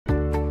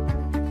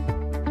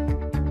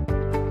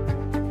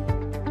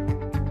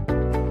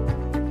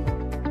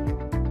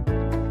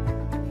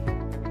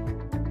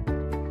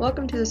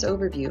Welcome to this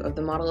overview of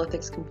the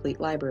Modelithics Complete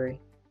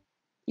Library.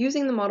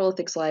 Using the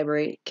Modelithics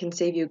library can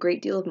save you a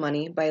great deal of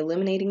money by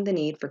eliminating the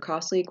need for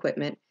costly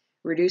equipment,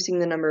 reducing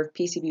the number of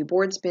PCB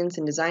board spins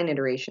and design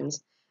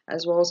iterations,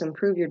 as well as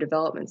improve your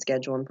development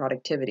schedule and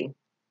productivity.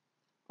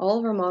 All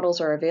of our models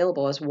are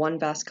available as one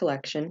vast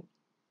collection.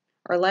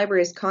 Our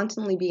library is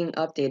constantly being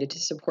updated to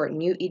support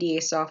new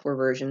EDA software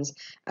versions,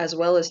 as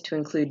well as to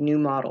include new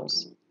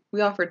models.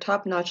 We offer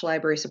top-notch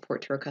library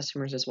support to our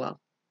customers as well.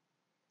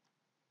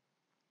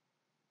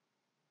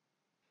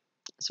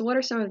 So what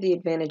are some of the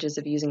advantages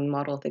of using the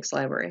Modelithics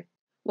library?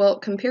 Well,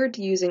 compared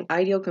to using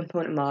ideal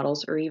component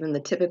models or even the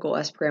typical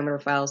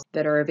S-parameter files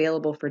that are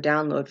available for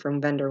download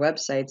from vendor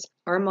websites,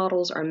 our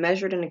models are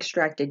measured and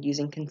extracted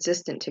using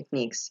consistent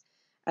techniques,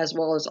 as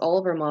well as all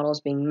of our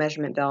models being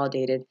measurement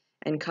validated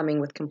and coming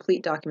with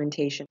complete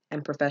documentation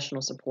and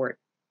professional support.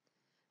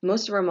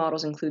 Most of our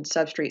models include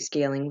substrate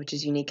scaling, which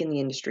is unique in the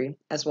industry,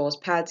 as well as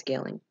pad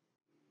scaling.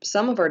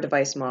 Some of our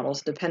device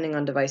models, depending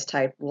on device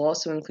type, will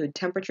also include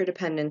temperature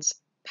dependence,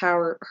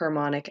 power,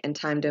 harmonic, and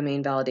time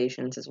domain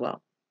validations as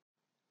well.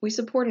 We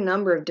support a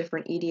number of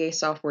different EDA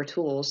software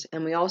tools,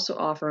 and we also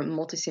offer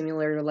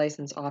multi-simulator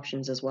license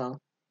options as well.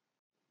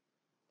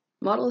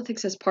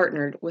 Modelithics has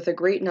partnered with a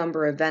great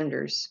number of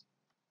vendors.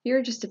 Here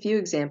are just a few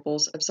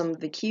examples of some of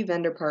the key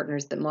vendor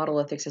partners that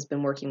Modelithics has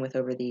been working with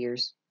over the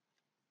years.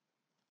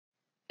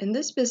 In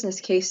this business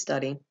case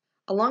study,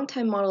 a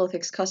longtime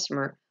Modelithics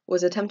customer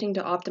was attempting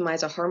to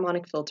optimize a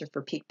harmonic filter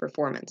for peak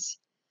performance.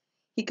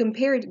 He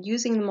compared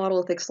using the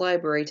Modelithics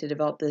library to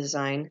develop the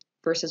design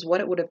versus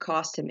what it would have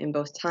cost him in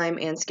both time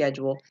and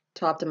schedule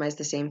to optimize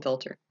the same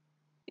filter.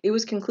 It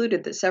was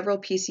concluded that several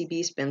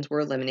PCB spins were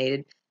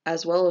eliminated,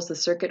 as well as the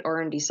circuit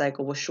R&D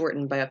cycle was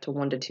shortened by up to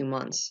 1 to 2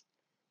 months.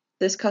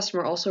 This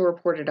customer also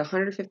reported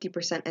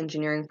 150%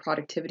 engineering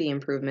productivity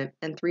improvement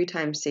and 3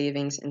 times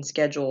savings in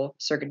schedule,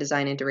 circuit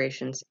design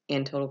iterations,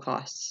 and total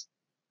costs.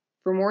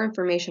 For more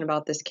information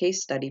about this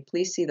case study,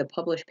 please see the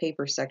published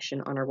papers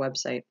section on our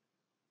website.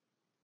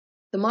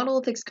 The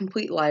Modelithics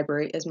Complete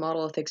Library is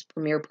Modelithics'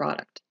 premier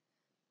product.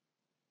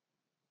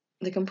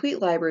 The Complete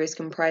Library is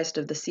comprised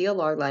of the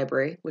CLR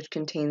library, which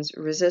contains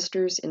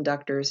resistors,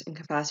 inductors, and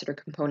capacitor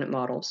component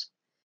models.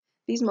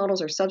 These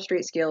models are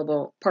substrate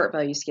scalable, part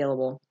value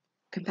scalable,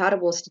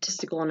 compatible with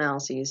statistical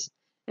analyses,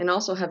 and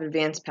also have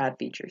advanced pad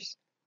features.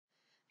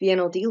 The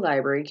NLD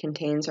library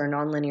contains our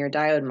nonlinear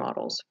diode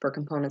models for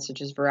components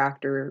such as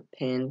varactor,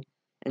 pin,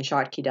 and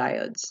Schottky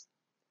diodes.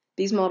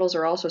 These models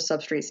are also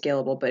substrate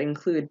scalable, but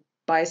include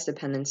bias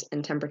dependence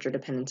and temperature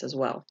dependence as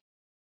well.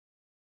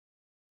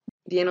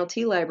 The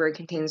NLT library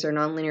contains our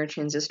nonlinear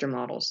transistor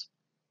models.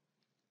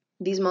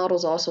 These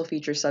models also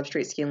feature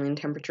substrate scaling,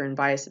 temperature, and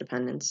bias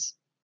dependence.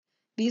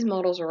 These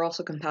models are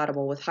also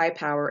compatible with high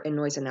power and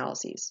noise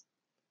analyses.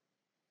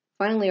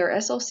 Finally, our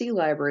SLC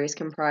library is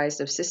comprised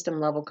of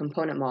system-level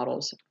component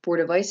models for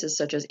devices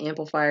such as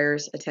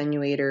amplifiers,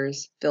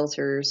 attenuators,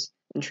 filters,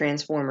 and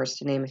transformers,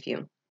 to name a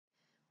few.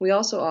 We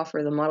also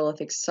offer the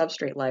Modelithics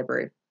substrate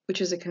library, which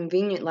is a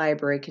convenient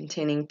library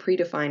containing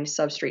predefined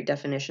substrate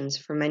definitions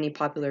for many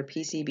popular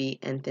PCB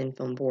and thin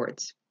film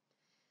boards.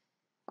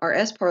 Our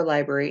SPAR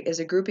library is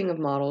a grouping of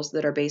models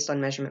that are based on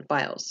measurement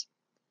files.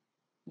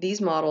 These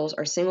models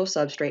are single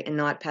substrate and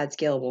not pad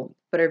scalable,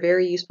 but are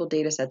very useful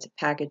datasets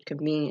packaged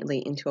conveniently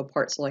into a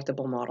part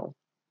selectable model.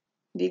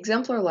 The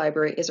exemplar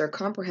library is our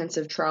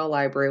comprehensive trial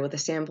library with a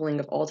sampling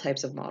of all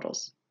types of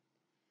models.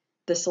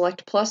 The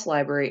Select Plus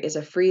library is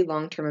a free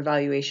long-term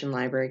evaluation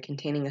library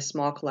containing a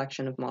small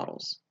collection of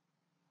models.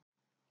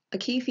 A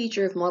key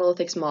feature of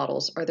Modelithics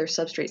models are their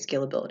substrate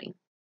scalability.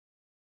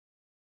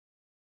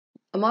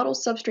 A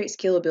model's substrate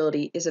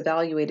scalability is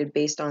evaluated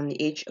based on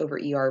the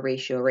H/ER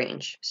ratio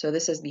range, so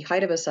this is the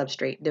height of a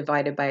substrate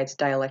divided by its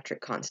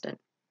dielectric constant.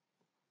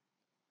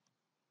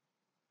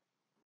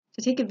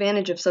 To take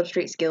advantage of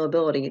substrate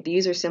scalability, the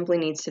user simply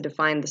needs to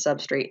define the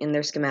substrate in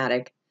their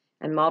schematic,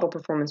 and model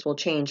performance will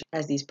change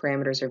as these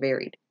parameters are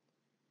varied.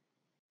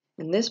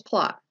 In this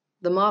plot,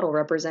 the model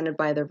represented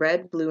by the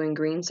red, blue, and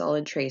green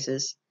solid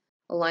traces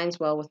aligns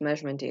well with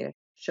measurement data,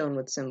 shown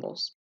with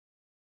symbols.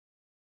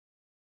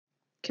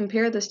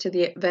 Compare this to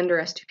the vendor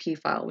S2P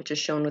file, which is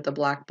shown with a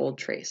black bold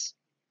trace.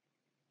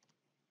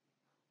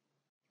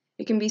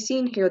 It can be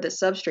seen here that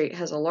substrate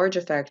has a large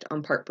effect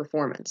on part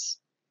performance.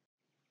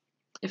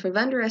 If a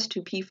vendor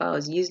S2P file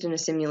is used in a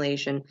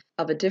simulation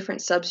of a different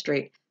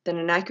substrate, then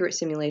an accurate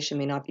simulation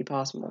may not be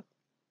possible.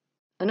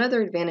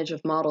 Another advantage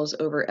of models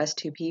over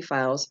S2P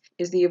files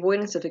is the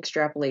avoidance of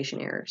extrapolation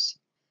errors.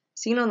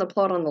 Seen on the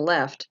plot on the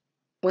left,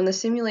 when the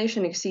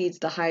simulation exceeds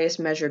the highest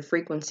measured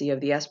frequency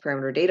of the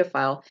S-parameter data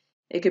file,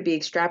 it could be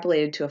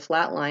extrapolated to a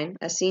flat line,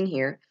 as seen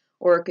here,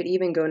 or it could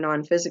even go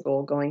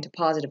non-physical, going to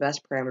positive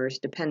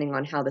S-parameters depending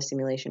on how the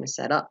simulation is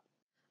set up.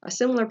 A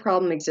similar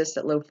problem exists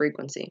at low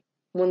frequency.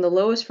 When the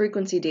lowest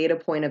frequency data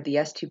point of the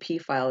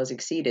S2P file is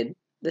exceeded,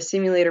 the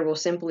simulator will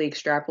simply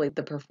extrapolate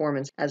the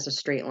performance as a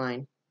straight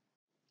line.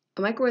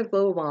 A microwave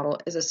globe model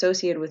is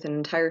associated with an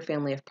entire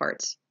family of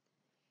parts.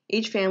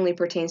 Each family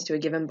pertains to a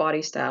given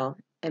body style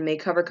and may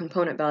cover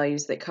component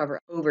values that cover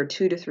over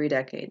 2 to 3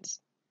 decades.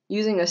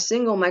 Using a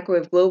single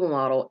microwave global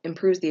model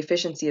improves the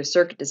efficiency of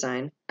circuit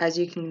design, as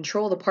you can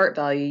control the part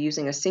value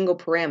using a single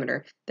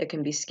parameter that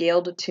can be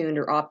scaled, tuned,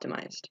 or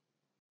optimized.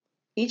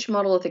 Each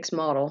Modelithics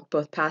model,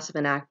 both passive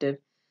and active,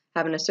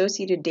 have an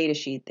associated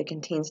datasheet that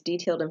contains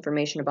detailed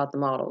information about the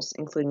models,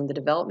 including the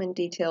development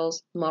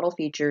details, model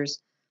features,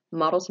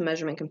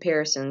 model-to-measurement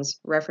comparisons,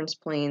 reference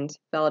planes,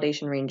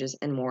 validation ranges,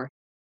 and more.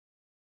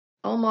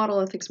 All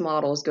Modelithics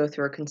models go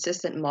through a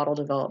consistent model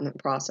development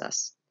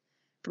process.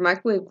 For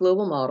microwave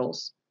global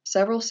models,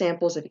 several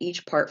samples of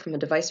each part from a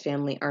device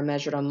family are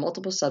measured on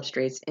multiple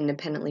substrates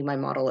independently by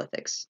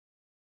Modelithics.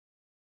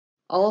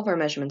 All of our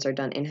measurements are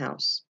done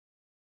in-house.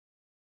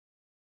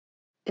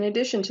 In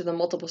addition to the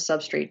multiple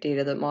substrate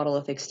data that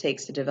Modelithics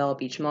takes to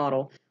develop each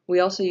model,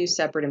 we also use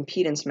separate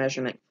impedance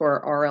measurement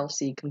for our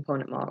RLC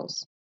component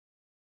models.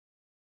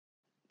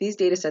 These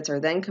datasets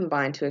are then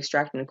combined to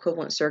extract an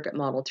equivalent circuit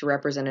model to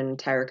represent an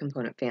entire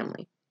component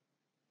family.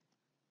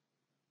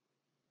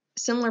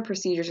 Similar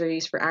procedures are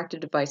used for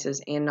active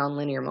devices and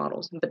nonlinear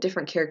models, but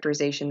different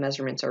characterization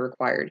measurements are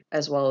required,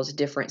 as well as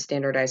different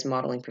standardized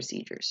modeling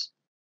procedures.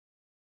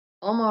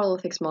 All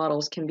Modelithics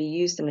models can be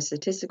used in a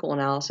statistical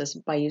analysis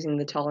by using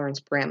the tolerance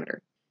parameter.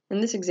 In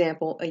this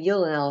example, a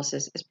yield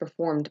analysis is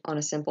performed on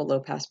a simple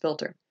low-pass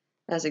filter.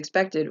 As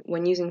expected,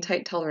 when using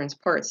tight tolerance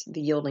parts,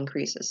 the yield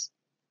increases.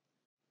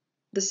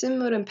 The sim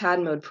mode and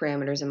pad mode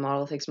parameters in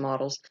Modelithics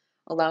models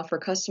allow for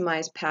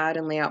customized pad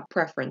and layout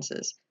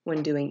preferences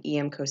when doing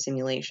EM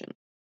co-simulation.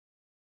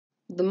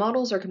 The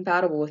models are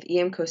compatible with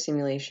EM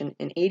co-simulation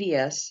in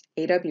ADS,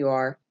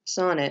 AWR,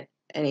 Sonnet,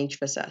 and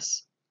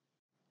HFSS.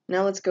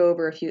 Now let's go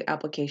over a few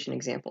application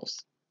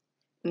examples.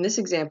 In this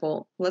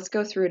example, let's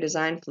go through a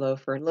design flow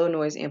for a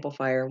low-noise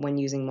amplifier when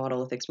using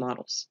Modelithics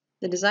models.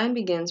 The design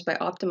begins by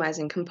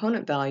optimizing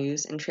component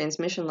values and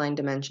transmission line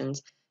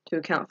dimensions to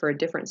account for a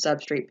different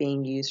substrate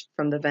being used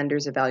from the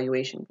vendor's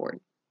evaluation board.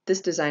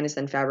 This design is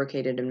then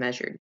fabricated and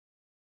measured.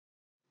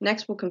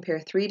 Next, we'll compare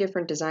 3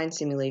 different design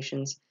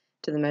simulations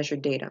to the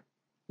measured data.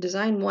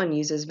 Design 1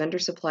 uses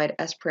vendor-supplied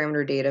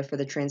S-parameter data for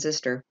the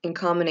transistor in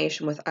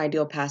combination with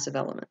ideal passive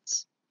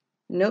elements.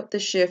 Note the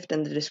shift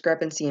and the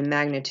discrepancy in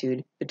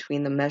magnitude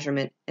between the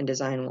measurement and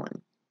Design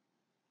 1.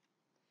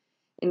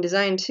 In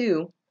Design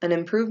 2, an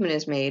improvement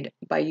is made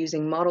by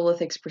using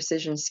Modelithics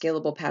precision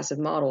scalable passive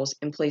models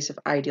in place of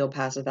ideal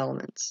passive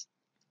elements.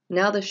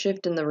 Now the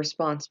shift in the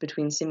response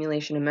between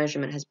simulation and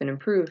measurement has been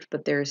improved,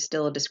 but there is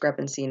still a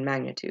discrepancy in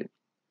magnitude.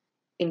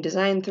 In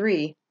Design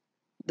 3,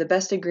 the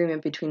best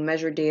agreement between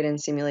measured data and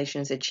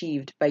simulation is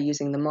achieved by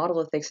using the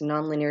Modelithics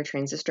nonlinear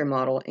transistor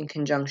model in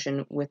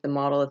conjunction with the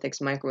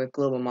Modelithics microwave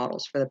global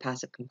models for the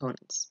passive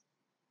components.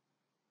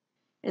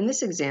 In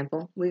this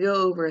example, we go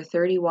over a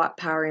 30-watt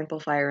power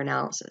amplifier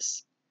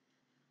analysis.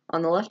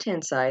 On the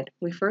left-hand side,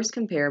 we first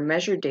compare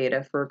measured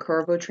data for a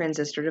Corvo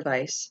transistor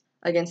device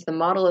against the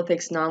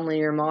Modelithics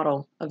nonlinear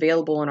model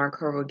available in our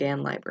Corvo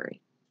GAN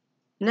library.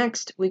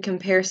 Next, we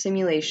compare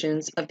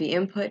simulations of the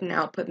input and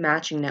output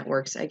matching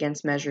networks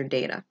against measured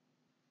data.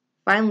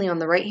 Finally, on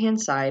the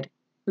right-hand side,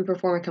 we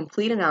perform a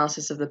complete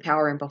analysis of the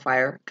power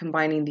amplifier,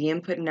 combining the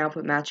input and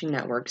output matching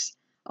networks,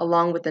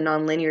 along with the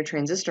nonlinear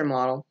transistor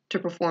model, to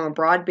perform a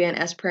broadband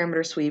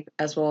S-parameter sweep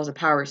as well as a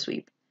power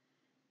sweep.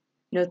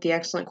 Note the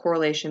excellent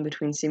correlation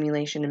between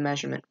simulation and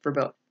measurement for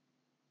both.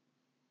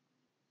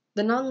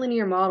 The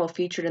nonlinear model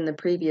featured in the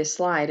previous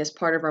slide is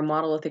part of our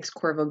Modelithics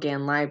Corvo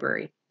GAN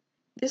library.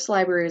 This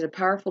library is a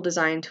powerful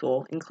design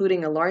tool,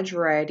 including a large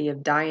variety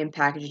of die and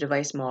package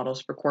device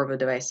models for Corvo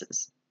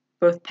devices.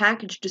 Both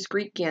packaged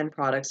discrete GAN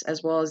products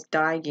as well as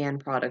die GAN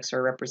products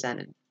are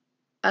represented.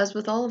 As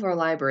with all of our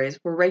libraries,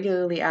 we're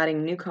regularly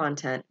adding new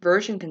content,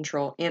 version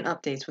control, and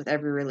updates with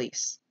every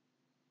release.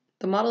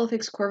 The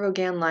Modelithics Corvo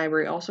GAN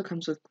library also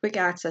comes with quick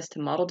access to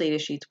model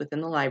datasheets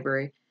within the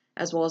library,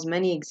 as well as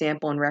many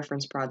example and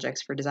reference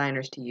projects for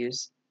designers to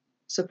use.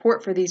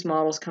 Support for these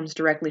models comes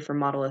directly from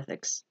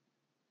Modelithics.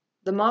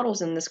 The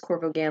models in this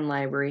Corvo GAN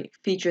library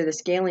feature the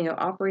scaling of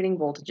operating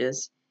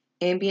voltages,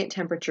 ambient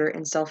temperature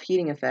and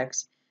self-heating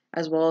effects,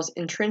 as well as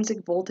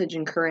intrinsic voltage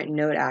and current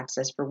node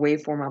access for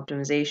waveform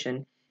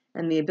optimization,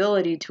 and the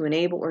ability to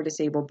enable or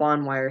disable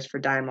bond wires for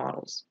die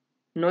models.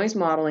 Noise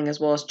modeling as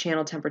well as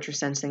channel temperature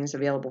sensing is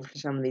available for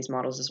some of these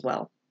models as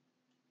well.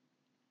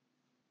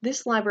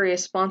 This library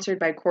is sponsored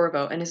by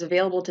Corvo and is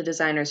available to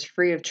designers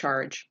free of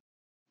charge.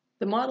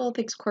 The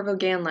Modelithics Corvo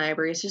GAN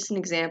library is just an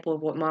example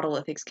of what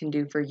Modelithics can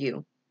do for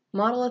you.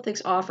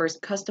 Modelithics offers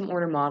custom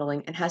order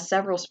modeling and has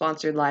several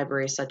sponsored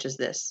libraries such as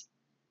this.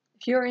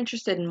 If you are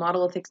interested in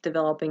Modelithics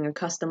developing a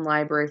custom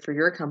library for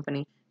your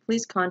company,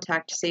 please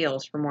contact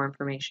sales for more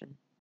information.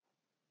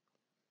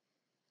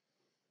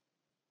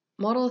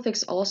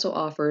 Modelithics also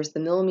offers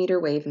the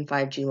mmWave and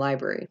 5G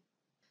library.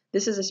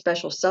 This is a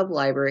special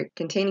sub-library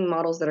containing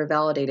models that are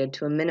validated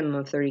to a minimum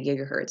of 30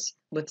 GHz,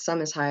 with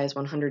some as high as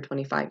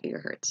 125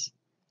 GHz.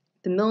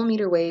 The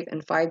mmWave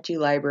and 5G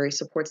library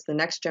supports the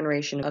next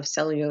generation of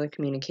cellular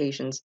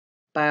communications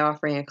by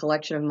offering a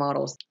collection of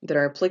models that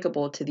are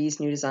applicable to these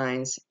new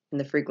designs in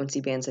the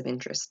frequency bands of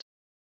interest.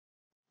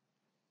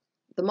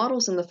 The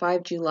models in the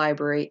 5G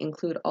library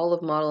include all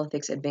of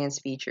Modelithics'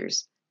 advanced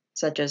features,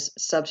 such as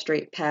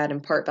substrate pad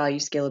and part value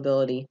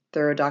scalability,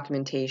 thorough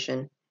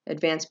documentation,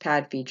 advanced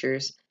pad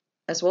features,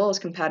 as well as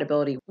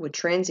compatibility with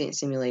transient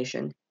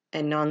simulation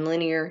and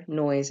nonlinear,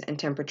 noise, and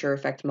temperature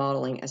effect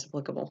modeling as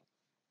applicable.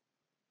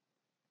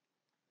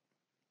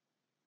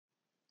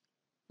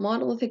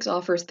 Modelithics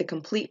offers the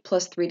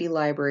COMPLETE+3D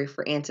Library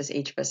for ANSYS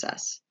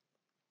HFSS.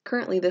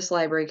 Currently, this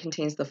library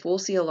contains the full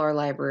CLR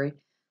library,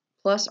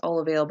 plus all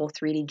available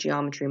 3D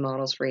geometry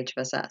models for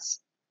HFSS.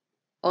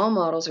 All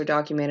models are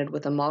documented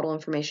with a model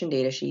information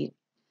datasheet,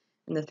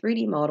 and the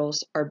 3D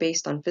models are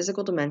based on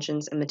physical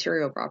dimensions and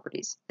material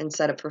properties and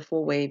set up for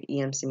full-wave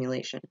EM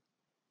simulation.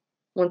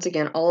 Once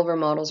again, all of our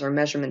models are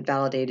measurement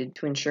validated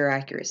to ensure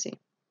accuracy.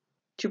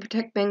 To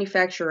protect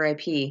manufacturer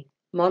IP,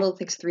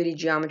 Modelithics 3D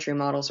geometry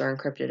models are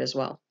encrypted as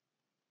well.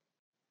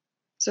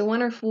 So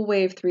when are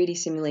full-wave 3D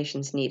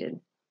simulations needed?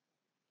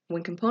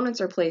 When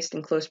components are placed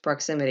in close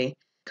proximity,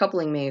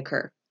 coupling may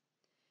occur.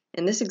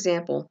 In this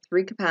example,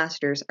 3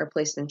 capacitors are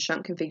placed in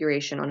shunt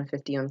configuration on a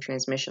 50 ohm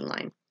transmission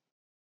line.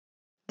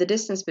 The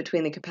distance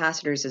between the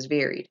capacitors is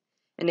varied,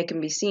 and it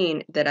can be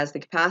seen that as the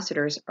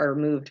capacitors are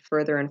moved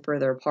further and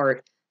further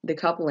apart, the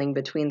coupling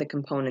between the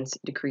components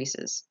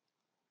decreases.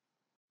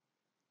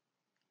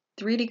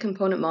 3D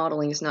component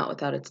modeling is not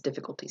without its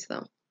difficulties,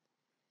 though.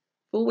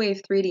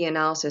 Full-wave 3D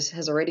analysis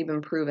has already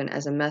been proven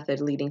as a method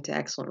leading to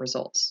excellent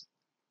results.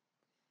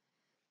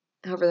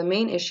 However, the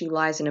main issue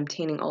lies in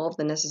obtaining all of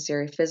the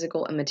necessary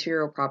physical and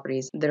material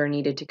properties that are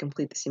needed to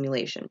complete the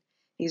simulation.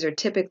 These are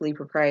typically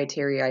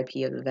proprietary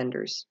IP of the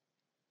vendors.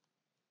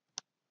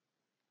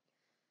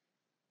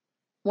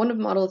 One of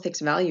Modelithics'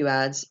 value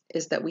adds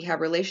is that we have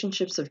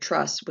relationships of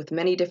trust with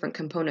many different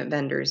component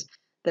vendors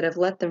that have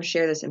let them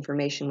share this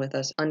information with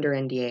us under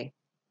NDA.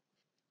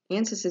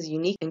 ANSYS's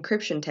unique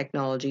encryption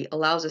technology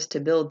allows us to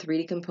build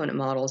 3D component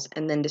models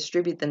and then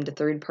distribute them to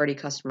third-party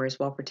customers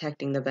while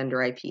protecting the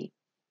vendor IP.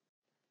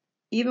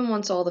 Even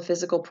once all the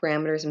physical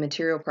parameters and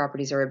material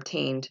properties are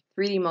obtained,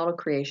 3D model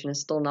creation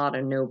is still not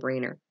a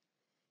no-brainer.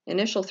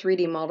 Initial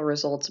 3D model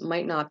results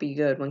might not be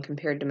good when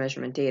compared to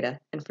measurement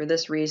data, and for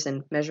this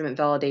reason, measurement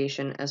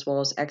validation as well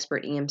as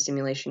expert EM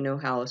simulation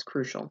know-how is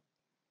crucial.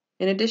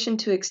 In addition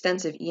to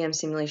extensive EM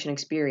simulation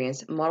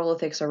experience,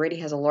 Modelithics already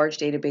has a large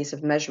database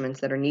of measurements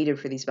that are needed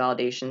for these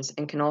validations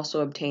and can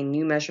also obtain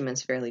new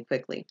measurements fairly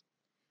quickly.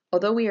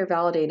 Although we are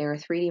validating our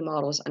 3D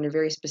models under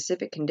very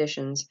specific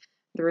conditions,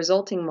 the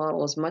resulting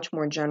model is much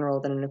more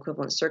general than an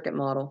equivalent circuit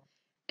model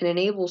and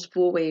enables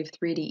full-wave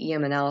 3D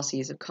EM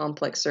analyses of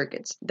complex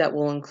circuits that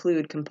will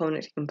include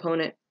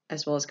component-to-component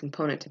as well as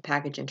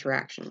component-to-package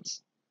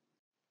interactions.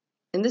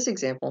 In this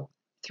example,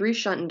 3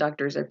 shunt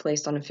inductors are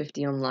placed on a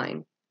 50 ohm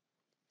line.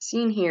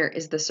 Seen here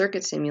is the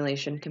circuit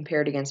simulation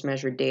compared against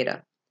measured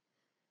data.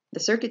 The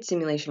circuit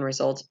simulation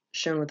results,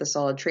 shown with the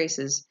solid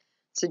traces,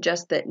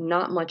 suggest that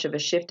not much of a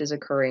shift is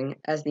occurring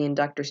as the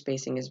inductor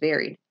spacing is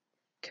varied.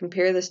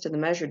 Compare this to the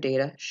measured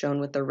data, shown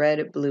with the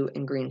red, blue,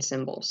 and green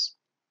symbols.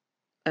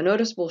 A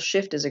noticeable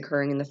shift is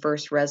occurring in the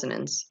first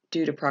resonance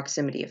due to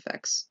proximity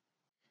effects.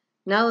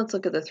 Now let's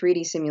look at the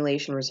 3D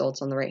simulation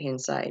results on the right-hand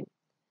side.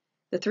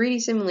 The 3D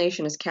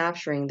simulation is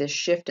capturing this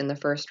shift in the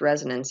first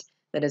resonance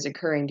that is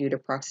occurring due to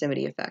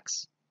proximity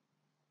effects.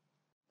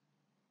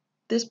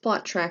 This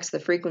plot tracks the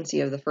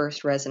frequency of the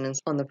first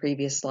resonance on the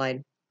previous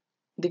slide.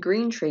 The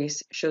green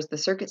trace shows the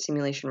circuit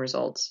simulation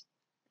results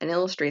and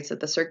illustrates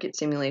that the circuit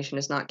simulation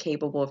is not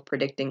capable of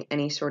predicting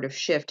any sort of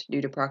shift due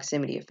to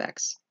proximity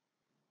effects.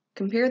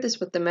 Compare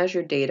this with the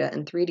measured data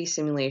and 3D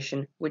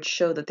simulation, which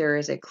show that there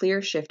is a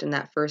clear shift in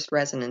that first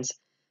resonance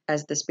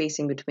as the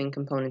spacing between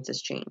components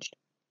is changed.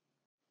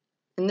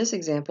 In this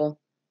example,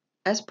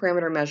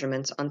 S-parameter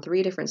measurements on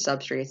 3 different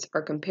substrates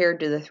are compared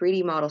to the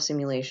 3D model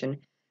simulation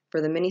for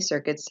the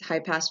mini-circuits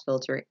high-pass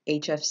filter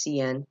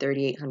HFCN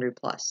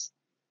 3800+.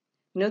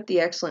 Note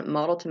the excellent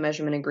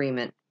model-to-measurement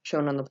agreement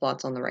shown on the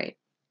plots on the right.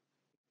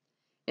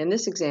 In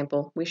this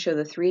example, we show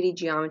the 3D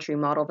geometry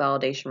model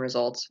validation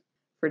results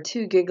for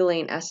 2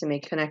 gigalane SMA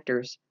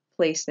connectors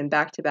placed in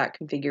back-to-back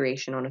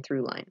configuration on a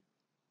through line.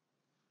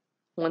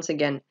 Once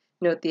again,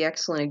 note the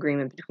excellent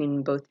agreement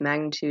between both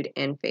magnitude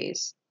and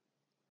phase.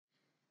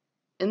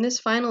 In this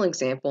final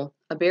example,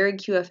 a buried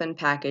QFN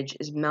package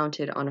is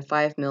mounted on a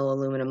 5mm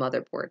aluminum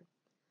motherboard.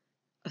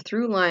 A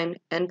through line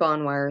and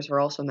bond wires are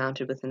also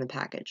mounted within the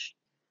package.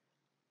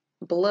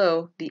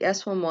 Below, the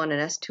S11 and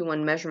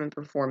S21 measurement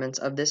performance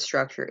of this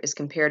structure is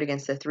compared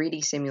against the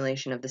 3D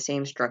simulation of the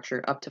same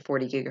structure up to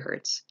 40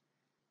 GHz.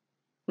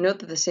 Note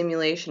that the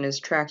simulation is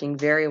tracking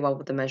very well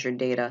with the measured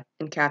data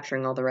and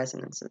capturing all the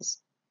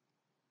resonances.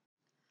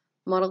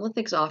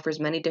 Modelithics offers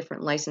many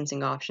different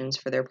licensing options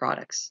for their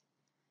products.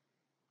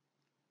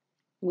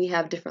 We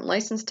have different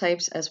license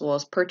types as well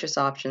as purchase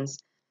options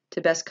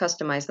to best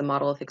customize the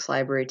Modelithics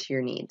library to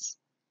your needs.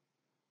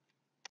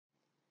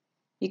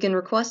 You can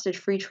request a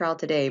free trial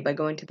today by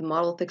going to the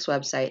Modelithics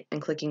website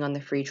and clicking on the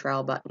free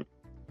trial button.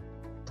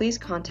 Please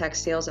contact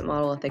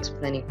sales@Modelithics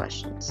with any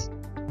questions.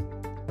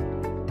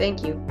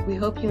 Thank you. We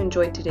hope you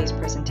enjoyed today's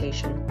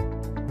presentation.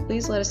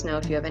 Please let us know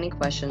if you have any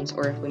questions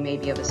or if we may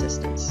be of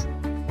assistance.